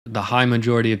the high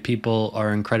majority of people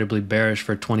are incredibly bearish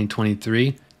for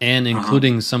 2023, and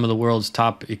including some of the world's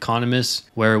top economists,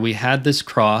 where we had this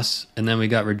cross and then we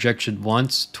got rejection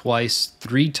once, twice,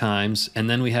 three times, and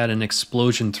then we had an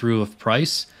explosion through of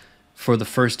price for the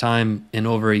first time in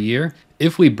over a year.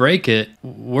 If we break it,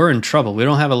 we're in trouble. We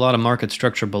don't have a lot of market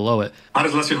structure below it.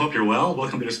 Alessio, hope you're well.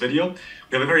 Welcome to this video.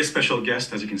 We have a very special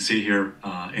guest, as you can see here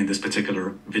in this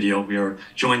particular video. We are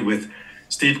joined with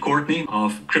Steve Courtney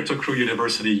of Cryptocurrencies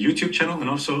University YouTube channel, and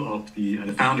also of the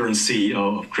founder and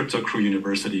CEO of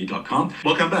cryptocurrencyuniversity.com.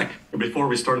 Welcome back. Before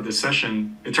we started this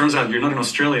session, it turns out you're not in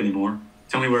Australia anymore.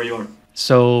 Tell me where you are.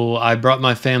 So I brought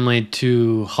my family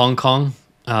to Hong Kong.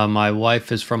 My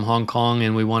wife is from Hong Kong,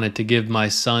 and we wanted to give my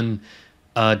son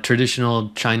a traditional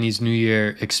Chinese New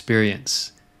Year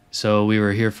experience. So we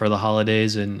were here for the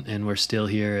holidays, and we're still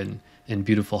here in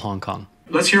beautiful Hong Kong.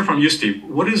 Let's hear from you, Steve.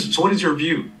 What is your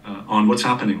view on what's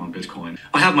happening on Bitcoin?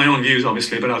 I have my own views,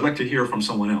 obviously, but I'd like to hear from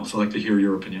someone else. I'd like to hear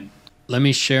your opinion. Let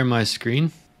me share my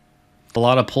screen. A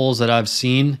lot of polls that I've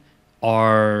seen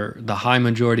are the high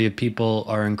majority of people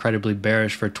are incredibly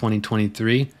bearish for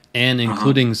 2023, and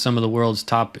including some of the world's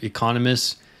top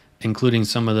economists, including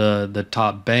some of the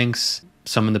top banks,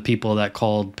 some of the people that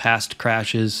called past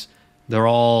crashes. They're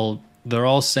all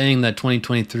saying that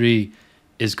 2023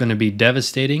 is going to be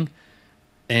devastating.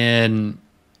 And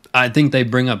I think they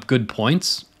bring up good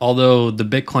points, although the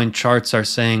Bitcoin charts are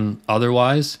saying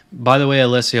otherwise. By the way,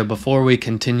 Alessio, before we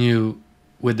continue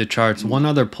with the charts, one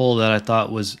other poll that I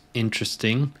thought was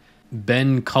interesting.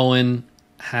 Ben Cohen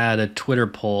had a Twitter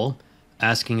poll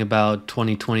asking about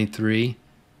 2023.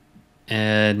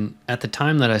 And at the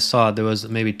time that I saw it, there was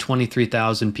maybe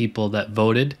 23,000 people that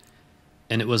voted.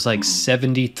 And it was like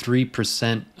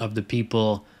 73% of the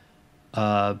people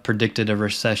predicted a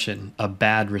recession, a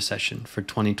bad recession for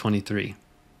 2023.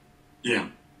 Yeah.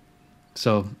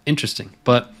 So interesting.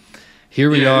 But here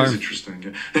we are. It is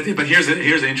interesting. But here's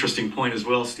an interesting point as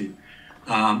well, Steve.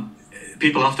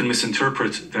 People often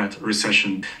misinterpret that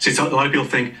recession. See, so a lot of people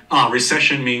think,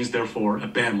 recession means therefore a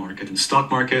bear market in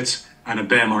stock markets and a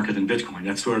bear market in Bitcoin.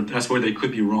 That's where they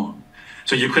could be wrong.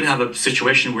 So you could have a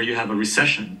situation where you have a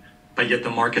recession, but yet the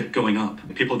market going up.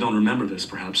 People don't remember this,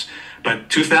 perhaps. But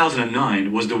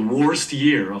 2009 was the worst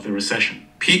year of the recession.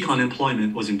 Peak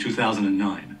unemployment was in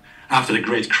 2009, after the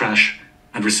great crash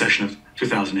and recession of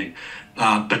 2008.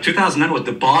 But 2009 was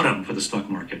the bottom for the stock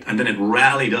market, and then it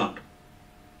rallied up.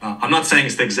 I'm not saying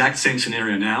it's the exact same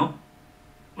scenario now.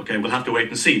 Okay, we'll have to wait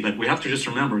and see. But we have to just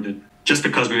remember that just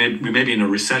because we may be in a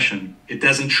recession, it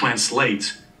doesn't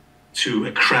translate to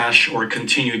a crash or a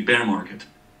continued bear market.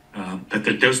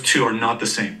 Those two are not the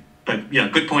same. But yeah,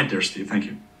 good point there, Steve. Thank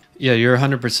you. Yeah, you're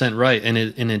 100% right. And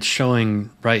it's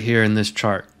showing right here in this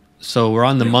chart. So we're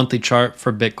on the monthly chart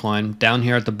for Bitcoin. Down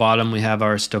here at the bottom, we have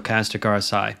our stochastic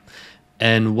RSI.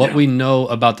 And what we know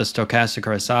about the stochastic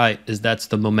RSI is that's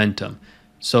the momentum.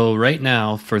 So right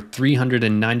now, for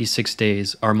 396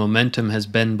 days, our momentum has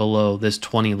been below this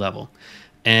 20 level.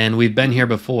 And we've been here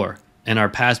before. In our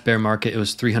past bear market, it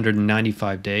was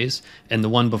 395 days. And the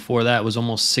one before that was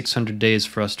almost 600 days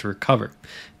for us to recover.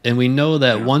 And we know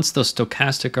that once the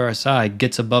stochastic RSI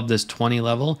gets above this 20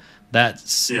 level, that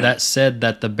said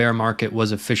that the bear market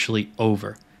was officially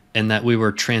over, and that we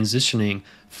were transitioning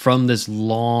from this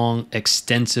long,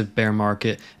 extensive bear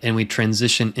market, and we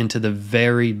transitioned into the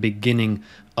very beginning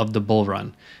of the bull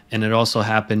run. And it also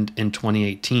happened in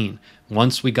 2018.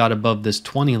 Once we got above this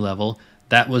 20 level,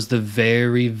 that was the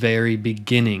very, very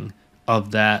beginning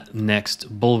of that next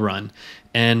bull run.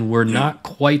 And we're not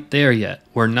quite there yet.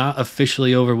 We're not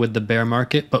officially over with the bear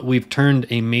market, but we've turned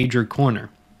a major corner.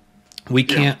 We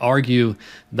can't argue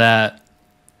that,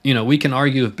 we can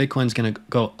argue if Bitcoin's going to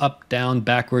go up, down,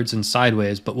 backwards, and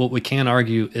sideways. But what we can't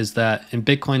argue is that in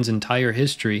Bitcoin's entire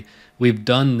history, we've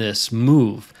done this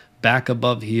move back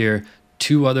above here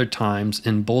 2 other times,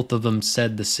 and both of them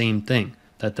said the same thing,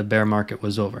 that the bear market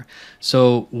was over.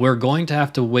 So we're going to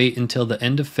have to wait until the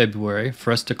end of February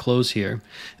for us to close here.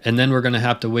 And then we're going to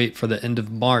have to wait for the end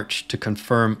of March to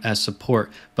confirm as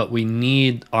support. But we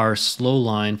need our slow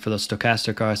line for the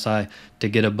stochastic RSI to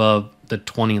get above the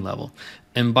 20 level.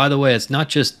 And by the way, it's not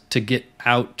just to get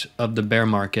out of the bear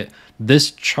market.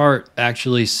 This chart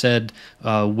actually said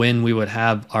when we would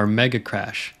have our mega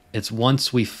crash. It's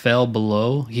once we fell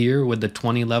below here with the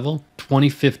 20 level.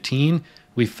 2015,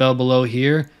 we fell below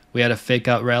here. We had a fake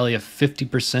out rally of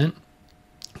 50%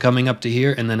 coming up to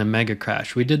here, and then a mega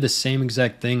crash. We did the same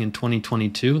exact thing in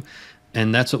 2022,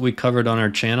 and that's what we covered on our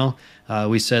channel.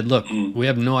 We said, look, we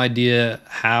have no idea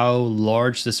how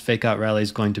large this fake out rally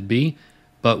is going to be,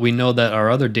 but we know that our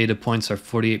other data points are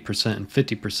 48% and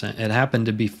 50%. It happened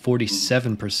to be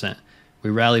 47% We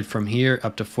rallied from here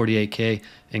up to 48K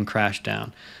and crashed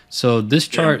down. So this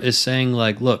chart is saying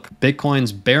like, look,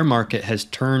 Bitcoin's bear market has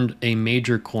turned a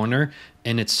major corner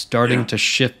and it's starting to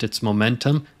shift its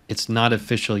momentum. It's not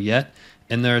official yet.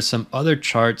 And there are some other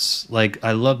charts, like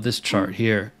I love this chart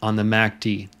here on the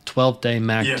MACD, 12-day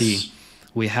MACD.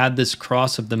 We had this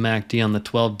cross of the MACD on the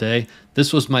 12-day.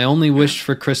 This was my only wish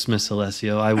for Christmas,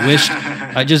 Alessio.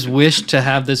 I just wished to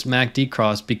have this MACD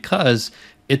cross because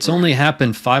it's only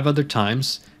happened 5 other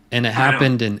times, and it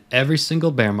happened in every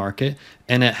single bear market,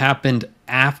 and it happened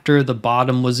after the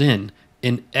bottom was in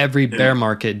every bear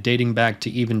market dating back to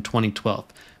even 2012.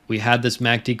 We had this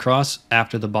MACD cross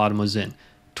after the bottom was in.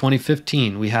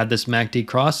 2015, we had this MACD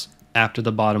cross after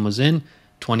the bottom was in.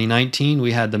 2019,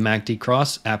 we had the MACD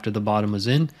cross after the bottom was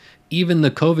in. Even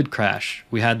the COVID crash,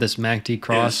 we had this MACD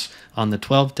cross on the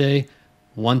 12th day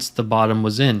once the bottom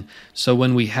was in. So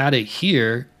when we had it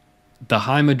here, the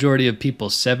high majority of people,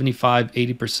 75,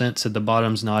 80% said the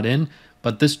bottom's not in,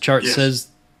 but this chart says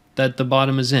that the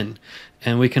bottom is in.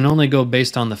 And we can only go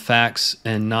based on the facts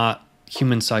and not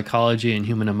human psychology and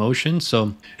human emotion.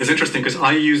 So it's interesting because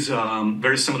I use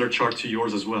very similar chart to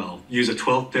yours as well. Use a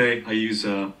 12th day. I use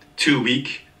a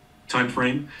 2-week time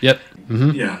frame. Yep.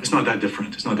 Yeah, it's not that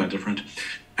different. It's not that different.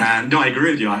 And no, I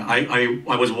agree with you.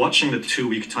 I was watching the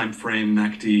 2-week time frame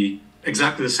MACD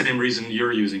exactly the same reason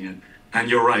you're using it. And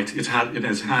you're right. It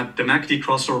has had the MACD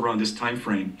crossover on this time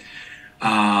frame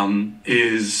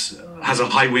has a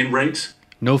high win rate.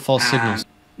 No false signals.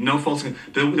 No false signals.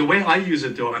 The way I use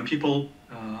it though, and people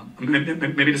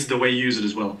maybe this is the way you use it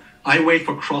as well. I wait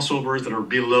for crossovers that are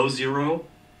below 0.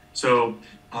 So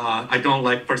I don't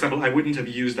like, for example, I wouldn't have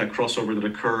used that crossover that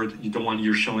occurred, the one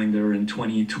you're showing there in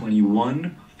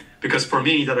 2021, because for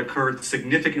me that occurred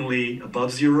significantly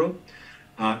above 0.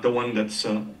 The one that's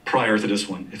prior to this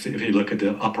one, if you look at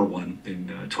the upper one in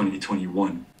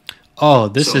 2021. Oh,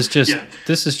 this is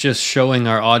just showing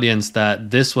our audience that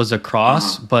this was a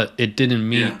cross, but it didn't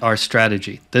meet our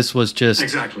strategy. This was just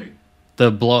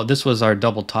the blow. This was our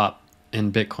double top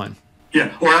in Bitcoin.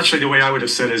 Yeah, or actually the way I would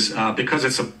have said is because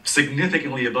it's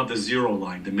significantly above the 0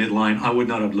 line, the midline, I would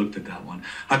not have looked at that one.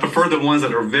 I prefer the ones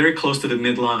that are very close to the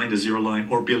midline, the 0 line,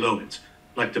 or below it.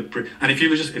 Like and if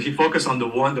you focus on the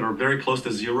one that are very close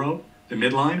to 0, the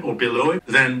midline, or below it,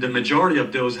 then the majority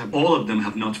of those all of them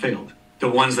have not failed. The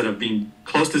ones that have been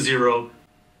close to 0.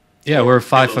 Yeah, we're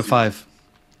 5 for 5.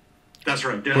 That's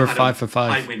right. We're 5 for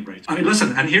 5. High win rate. I mean,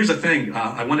 listen, and here's the thing.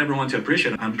 I want everyone to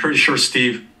appreciate it. I'm pretty sure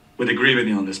Steve would agree with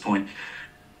me on this point.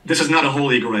 This is not a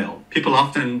holy grail. People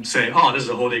often say, oh, this is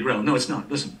a holy grail. No, it's not.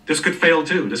 Listen, this could fail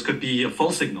too. This could be a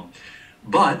false signal.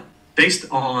 But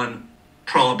based on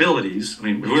probabilities, I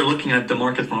mean, we're looking at the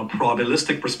market from a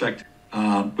probabilistic perspective.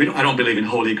 I don't believe in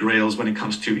holy grails when it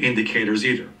comes to indicators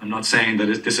either. I'm not saying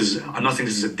this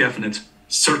is a definite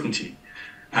certainty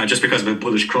just because of a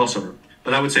bullish crossover.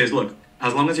 But I would say is, look,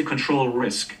 as long as you control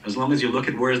risk, as long as you look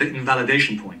at where is the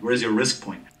invalidation point, where is your risk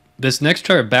point. This next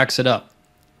chart backs it up.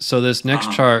 So this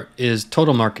next chart is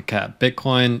total market cap,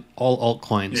 Bitcoin, all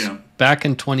altcoins. Yeah. Back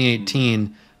in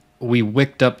 2018, we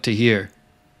wicked up to here,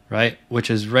 right? Which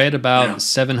is right about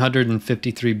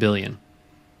 753 billion.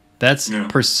 That's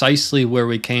precisely where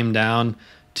we came down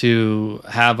to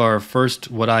have our first,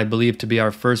 what I believe to be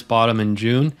our first bottom in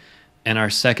June and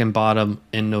our second bottom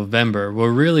in November.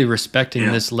 We're really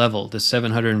respecting this level, the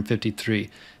 753.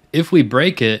 If we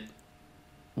break it,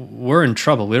 we're in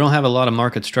trouble. We don't have a lot of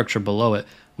market structure below it.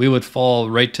 We would fall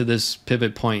right to this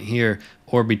pivot point here,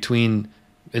 or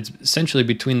it's essentially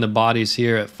between the bodies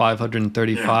here at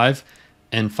 535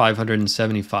 and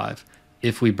 575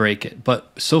 if we break it.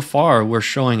 But so far, we're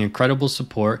showing incredible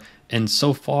support. And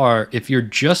so far, if you're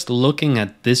just looking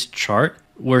at this chart,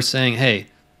 we're saying, hey,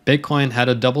 Bitcoin had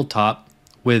a double top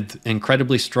with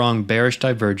incredibly strong bearish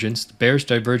divergence. The bearish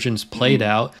divergence played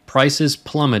out. Prices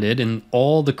plummeted in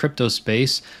all the crypto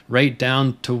space right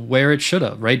down to where it should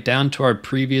have, right down to our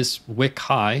previous wick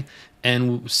high.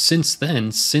 And since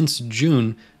then, since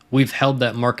June, we've held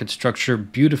that market structure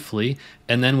beautifully.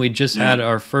 And then we just had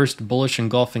our first bullish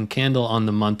engulfing candle on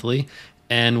the monthly,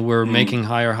 and we're making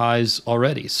higher highs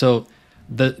already. So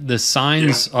the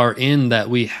signs are in that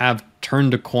we have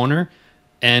turned a corner,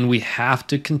 and we have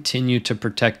to continue to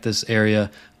protect this area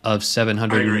of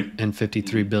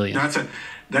 753 billion.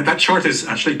 That chart is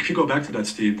actually, if you go back to that,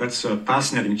 Steve, that's a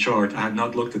fascinating chart. I had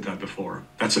not looked at that before.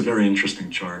 That's a very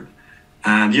interesting chart.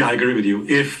 And yeah, I agree with you.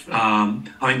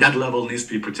 That level needs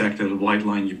to be protected, the white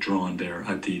line you've drawn there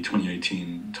at the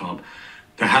 2018 top.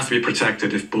 That has to be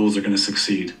protected if bulls are going to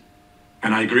succeed.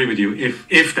 And I agree with you.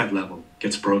 If that level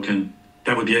gets broken,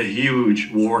 that would be a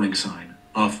huge warning sign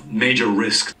of major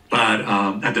risk. But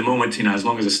at the moment, as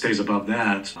long as it stays above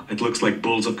that, it looks like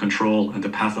bulls of control, and the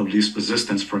path of least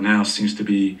resistance for now seems to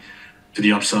be to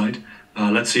the upside.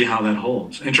 Let's see how that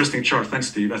holds. Interesting chart. Thanks,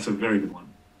 Steve. That's a very good one.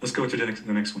 Let's go to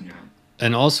the next one you have.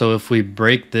 And also, if we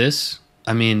break this,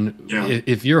 I mean,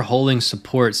 if you're holding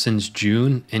support since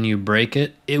June and you break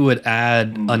it, it would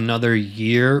add another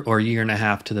year or year and a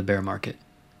half to the bear market.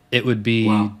 It would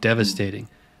be devastating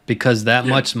because that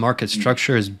much market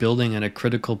structure is building at a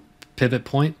critical pivot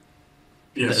point.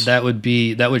 Yes. That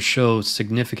would show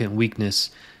significant weakness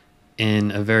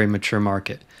in a very mature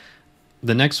market.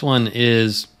 The next one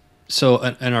is, so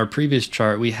in our previous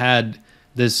chart, we had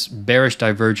this bearish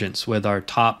divergence with our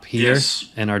top here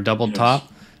and our double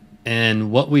top. And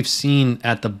what we've seen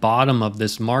at the bottom of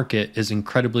this market is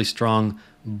incredibly strong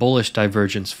bullish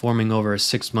divergence forming over a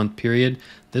 6-month period.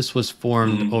 This was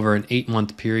formed over an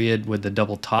 8-month period with the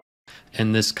double top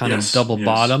and this kind of double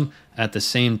bottom. At the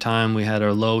same time, we had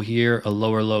our low here, a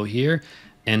lower low here.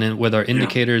 And then with our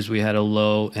indicators, we had a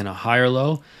low and a higher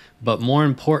low. But more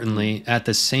importantly, at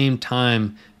the same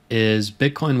time, is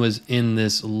Bitcoin was in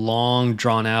this long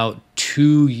drawn out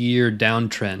 2-year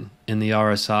downtrend in the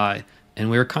RSI. And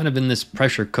we were kind of in this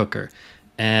pressure cooker,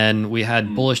 and we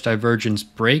had bullish divergence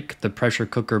break, the pressure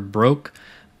cooker broke.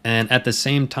 And at the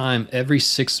same time, every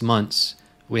 6 months,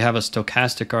 we have a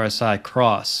stochastic RSI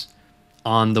cross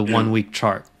on the 1-week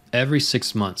chart. Every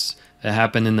 6 months. It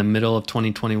happened in the middle of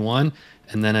 2021,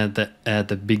 and then at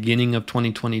the beginning of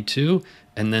 2022,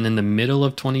 and then in the middle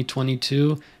of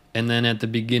 2022, and then at the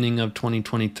beginning of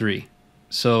 2023.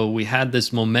 So we had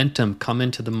this momentum come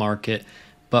into the market,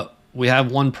 but we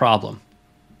have one problem.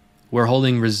 We're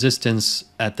holding resistance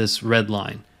at this red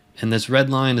line. And this red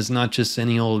line is not just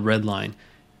any old red line.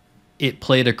 It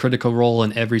played a critical role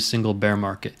in every single bear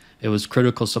market. It was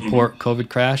critical support COVID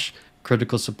crash,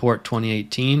 critical support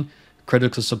 2018,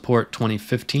 critical support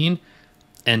 2015,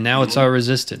 and now it's our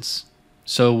resistance.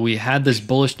 So we had this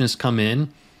bullishness come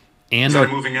in. And is that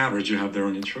a moving average you have there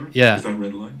on your chart? Yeah. Is that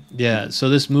red line? Yeah. So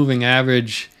this moving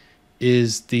average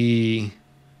is the,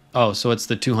 so it's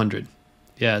the 200.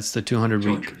 Yeah, it's the 200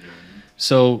 week. Yeah.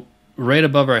 So right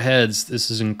above our heads, this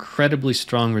is incredibly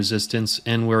strong resistance,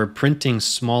 and we're printing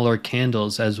smaller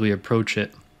candles as we approach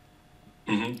it.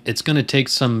 It's going to take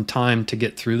some time to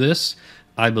get through this,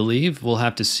 I believe. We'll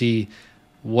have to see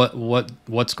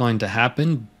what's going to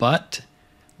happen, but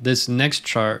this next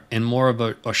chart, in more of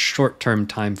a short-term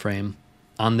time frame,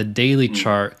 on the daily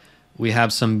chart, we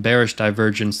have some bearish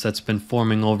divergence that's been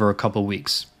forming over a couple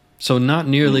weeks. So not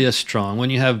nearly as strong.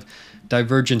 When you have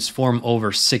divergence form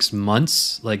over 6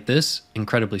 months like this,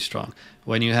 incredibly strong.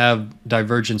 When you have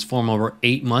divergence form over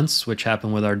 8 months, which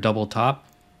happened with our double top,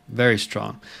 very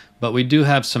strong. But we do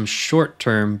have some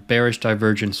short-term bearish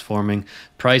divergence forming.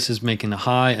 Price is making a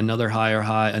high, another higher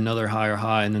high, another higher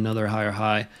high, and another higher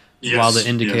high, while the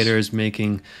indicator is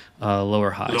making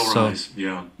lower highs.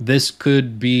 This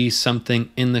could be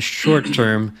something in the short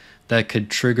term that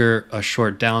could trigger a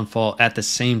short downfall at the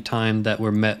same time that we're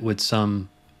met with some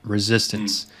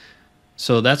resistance.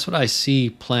 So that's what I see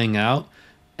playing out.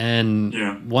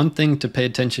 And one thing to pay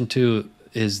attention to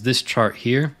is this chart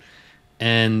here.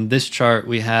 And this chart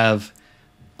we have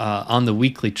on the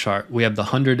weekly chart, we have the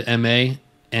 100 MA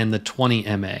and the 20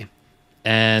 MA.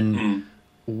 And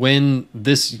when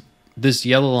this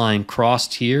yellow line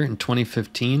crossed here in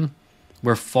 2015,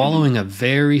 we're following a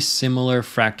very similar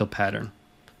fractal pattern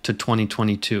to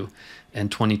 2022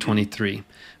 and 2023,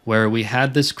 where we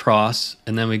had this cross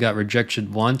and then we got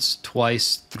rejection once,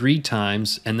 twice, 3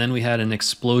 times, and then we had an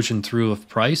explosion through of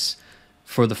price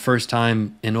for the first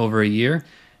time in over a year.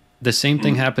 The same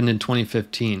thing happened in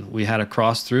 2015. We had a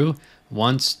cross through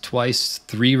once, twice,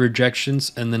 3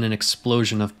 rejections, and then an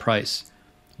explosion of price.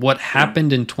 What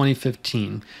happened in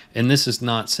 2015, and this is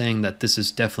not saying that this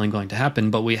is definitely going to happen,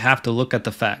 but we have to look at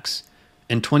the facts.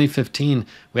 In 2015,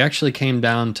 we actually came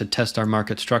down to test our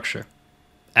market structure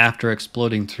after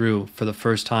exploding through for the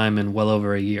first time in well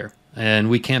over a year. And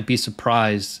we can't be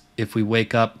surprised if we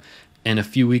wake up in a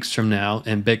few weeks from now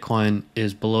and Bitcoin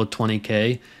is below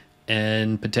 20K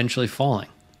and potentially falling.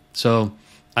 So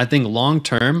I think long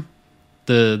term,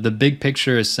 the big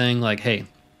picture is saying like, hey,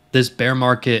 this bear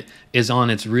market is on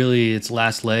its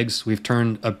last legs. We've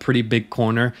turned a pretty big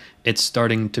corner. It's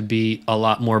starting to be a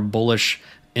lot more bullish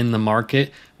in the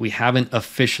market. We haven't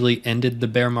officially ended the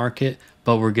bear market,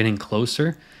 but we're getting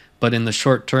closer. But in the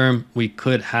short term, we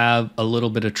could have a little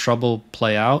bit of trouble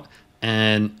play out.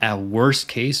 And at worst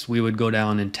case, we would go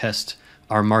down and test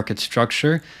our market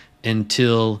structure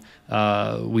until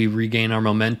we regain our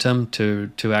momentum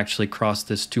to actually cross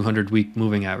this 200-week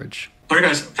moving average. All right,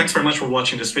 guys, thanks very much for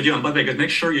watching this video. And by the way, guys, make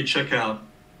sure you check out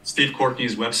Steve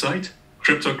Courtney's website,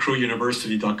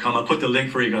 cryptocurrencyuniversity.com. I'll put the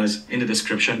link for you guys in the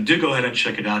description. Do go ahead and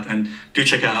check it out, and do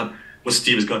check out what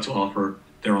Steve has got to offer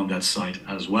there on that site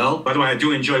as well. By the way, I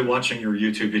do enjoy watching your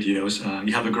YouTube videos.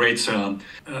 You have a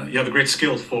great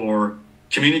skill for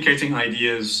communicating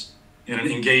ideas in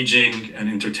an engaging and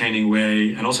entertaining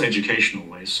way, and also educational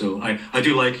way. So I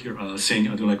do like your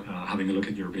having a look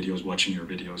at your videos, watching your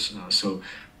videos. So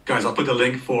guys, I'll put the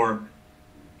link for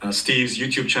Steve's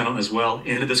YouTube channel as well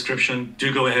in the description.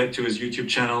 Do go ahead to his YouTube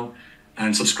channel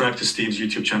and subscribe to Steve's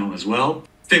YouTube channel as well.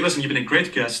 Steve, listen, you've been a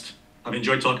great guest. I've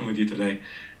enjoyed talking with you today.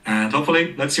 And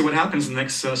hopefully, let's see what happens in the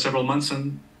next several months.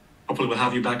 And hopefully we'll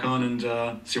have you back on and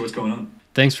see what's going on.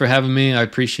 Thanks for having me. I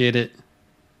appreciate it.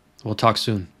 We'll talk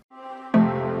soon.